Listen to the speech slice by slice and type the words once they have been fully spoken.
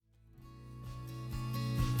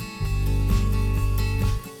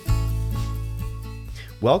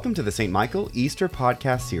Welcome to the St. Michael Easter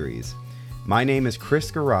podcast series. My name is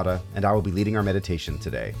Chris Garata, and I will be leading our meditation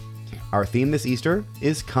today. Our theme this Easter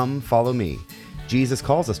is Come Follow Me. Jesus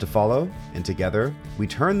calls us to follow, and together we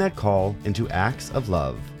turn that call into acts of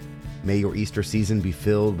love. May your Easter season be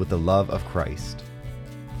filled with the love of Christ.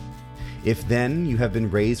 If then you have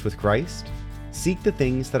been raised with Christ, seek the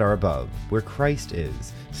things that are above, where Christ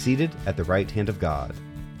is, seated at the right hand of God.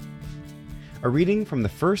 A reading from the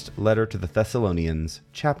first letter to the Thessalonians,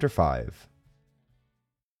 chapter 5.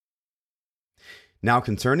 Now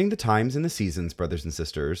concerning the times and the seasons, brothers and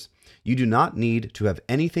sisters, you do not need to have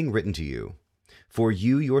anything written to you, for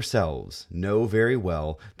you yourselves know very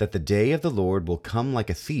well that the day of the Lord will come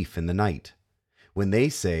like a thief in the night. When they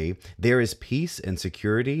say, there is peace and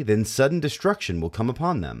security, then sudden destruction will come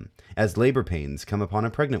upon them, as labor pains come upon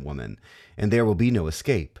a pregnant woman, and there will be no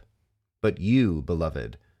escape. But you,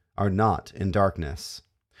 beloved, are not in darkness,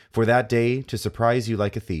 for that day to surprise you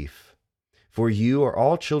like a thief. For you are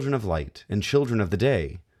all children of light and children of the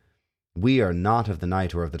day. We are not of the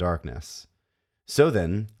night or of the darkness. So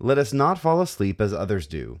then, let us not fall asleep as others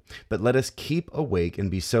do, but let us keep awake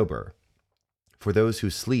and be sober. For those who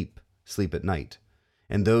sleep, sleep at night,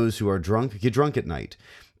 and those who are drunk get drunk at night.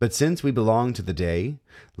 But since we belong to the day,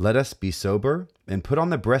 let us be sober and put on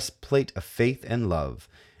the breastplate of faith and love,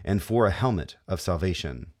 and for a helmet of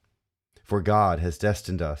salvation. For God has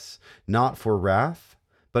destined us, not for wrath,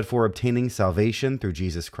 but for obtaining salvation through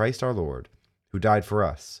Jesus Christ our Lord, who died for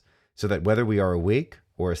us, so that whether we are awake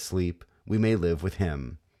or asleep, we may live with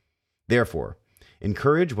him. Therefore,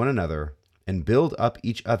 encourage one another and build up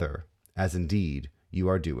each other, as indeed you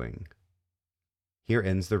are doing. Here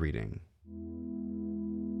ends the reading.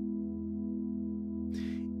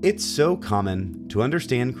 It's so common to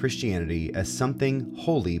understand Christianity as something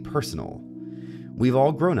wholly personal. We've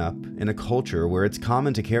all grown up in a culture where it's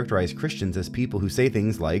common to characterize Christians as people who say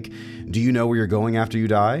things like, do you know where you're going after you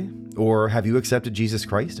die? Or have you accepted Jesus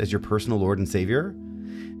Christ as your personal Lord and Savior?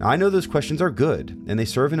 Now, I know those questions are good and they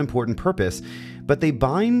serve an important purpose, but they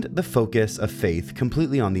bind the focus of faith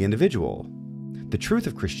completely on the individual. The truth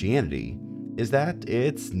of Christianity is that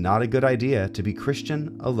it's not a good idea to be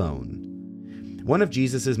Christian alone. One of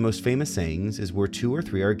Jesus' most famous sayings is, where 2 or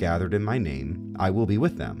 3 are gathered in my name, I will be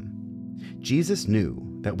with them. Jesus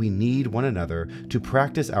knew that we need one another to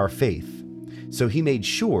practice our faith, so he made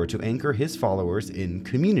sure to anchor his followers in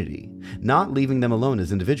community, not leaving them alone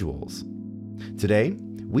as individuals. Today,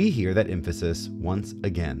 we hear that emphasis once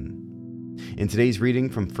again. In today's reading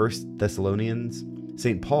from 1 Thessalonians,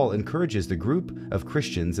 St. Paul encourages the group of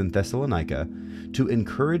Christians in Thessalonica to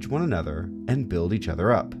encourage one another and build each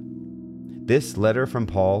other up. This letter from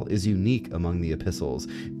Paul is unique among the epistles,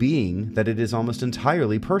 being that it is almost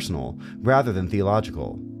entirely personal rather than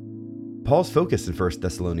theological. Paul's focus in 1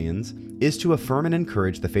 Thessalonians is to affirm and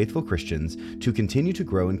encourage the faithful Christians to continue to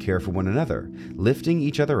grow and care for one another, lifting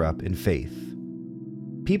each other up in faith.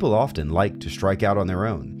 People often like to strike out on their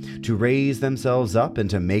own, to raise themselves up and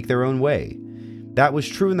to make their own way. That was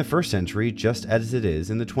true in the first century just as it is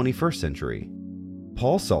in the 21st century.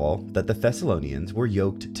 Paul saw that the Thessalonians were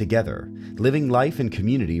yoked together, living life in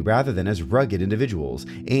community rather than as rugged individuals,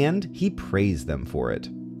 and he praised them for it.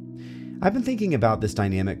 I've been thinking about this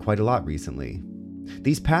dynamic quite a lot recently.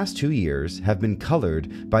 These past 2 years have been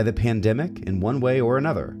colored by the pandemic in one way or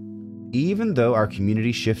another. Even though our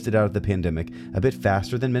community shifted out of the pandemic a bit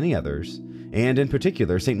faster than many others, and in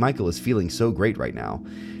particular, St. Michael is feeling so great right now,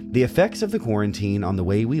 the effects of the quarantine on the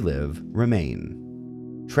way we live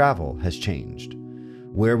remain. Travel has changed.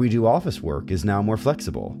 Where we do office work is now more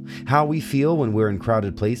flexible. How we feel when we're in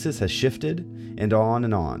crowded places has shifted, and on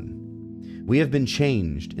and on. We have been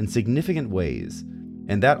changed in significant ways,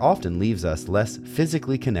 and that often leaves us less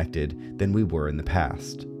physically connected than we were in the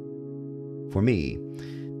past. For me,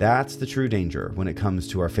 that's the true danger when it comes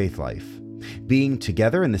to our faith life. Being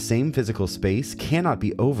together in the same physical space cannot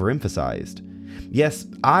be overemphasized. Yes,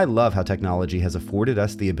 I love how technology has afforded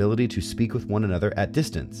us the ability to speak with one another at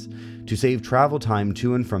distance, to save travel time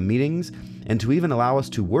to and from meetings, and to even allow us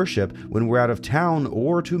to worship when we're out of town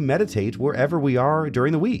or to meditate wherever we are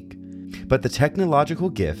during the week. But the technological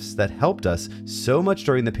gifts that helped us so much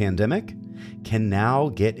during the pandemic can now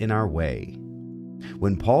get in our way.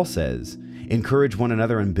 When Paul says, encourage one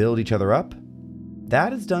another and build each other up,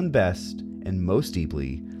 that is done best and most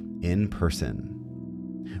deeply in person.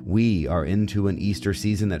 We are into an Easter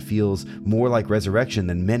season that feels more like resurrection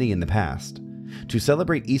than many in the past. To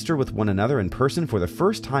celebrate Easter with one another in person for the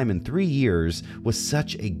first time in 3 years was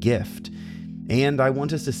such a gift, and I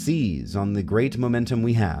want us to seize on the great momentum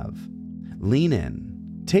we have. Lean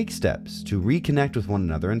in, take steps to reconnect with one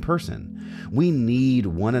another in person. We need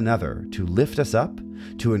one another to lift us up,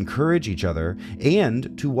 to encourage each other,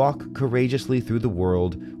 and to walk courageously through the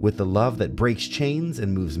world with the love that breaks chains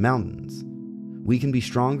and moves mountains. We can be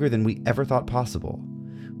stronger than we ever thought possible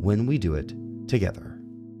when we do it together.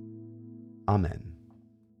 Amen.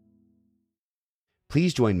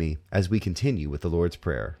 Please join me as we continue with the Lord's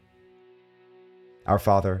Prayer. Our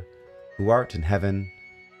Father, who art in heaven,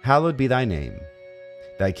 hallowed be thy name.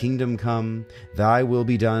 Thy kingdom come, thy will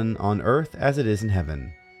be done on earth as it is in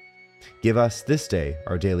heaven. Give us this day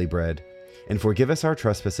our daily bread, and forgive us our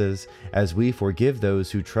trespasses as we forgive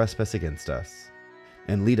those who trespass against us.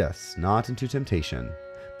 And lead us not into temptation,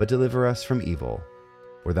 but deliver us from evil.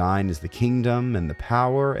 For thine is the kingdom and the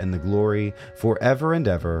power and the glory forever and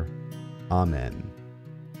ever. Amen.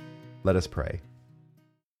 Let us pray.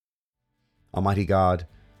 Almighty God,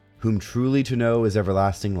 whom truly to know is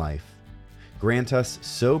everlasting life, grant us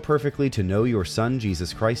so perfectly to know your Son,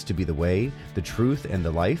 Jesus Christ, to be the way, the truth, and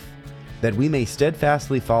the life, that we may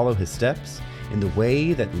steadfastly follow his steps in the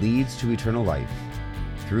way that leads to eternal life.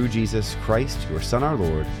 Through Jesus Christ, your Son, our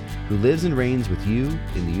Lord, who lives and reigns with you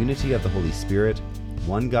in the unity of the Holy Spirit,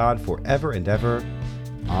 one God, forever and ever.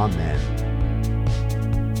 Amen.